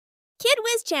Kid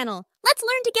Wiz channel. Let's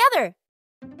learn together.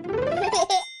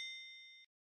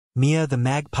 Mia the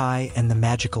Magpie and the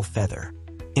Magical Feather.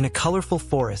 In a colorful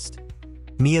forest,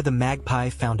 Mia the Magpie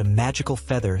found a magical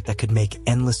feather that could make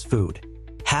endless food.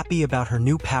 Happy about her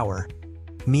new power,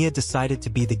 Mia decided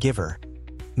to be the giver,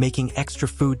 making extra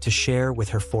food to share with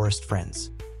her forest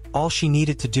friends. All she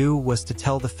needed to do was to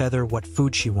tell the feather what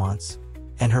food she wants,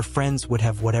 and her friends would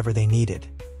have whatever they needed.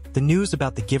 The news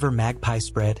about the giver Magpie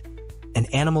spread,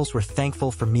 and animals were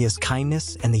thankful for Mia's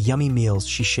kindness and the yummy meals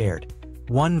she shared.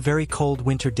 One very cold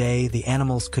winter day, the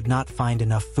animals could not find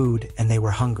enough food and they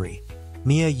were hungry.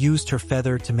 Mia used her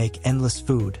feather to make endless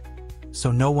food,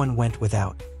 so no one went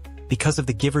without. Because of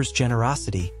the giver's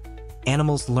generosity,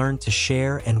 animals learned to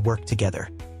share and work together.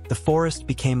 The forest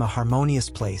became a harmonious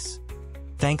place,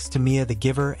 thanks to Mia the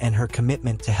giver and her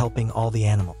commitment to helping all the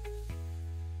animals.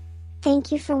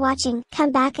 Thank you for watching.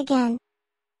 Come back again.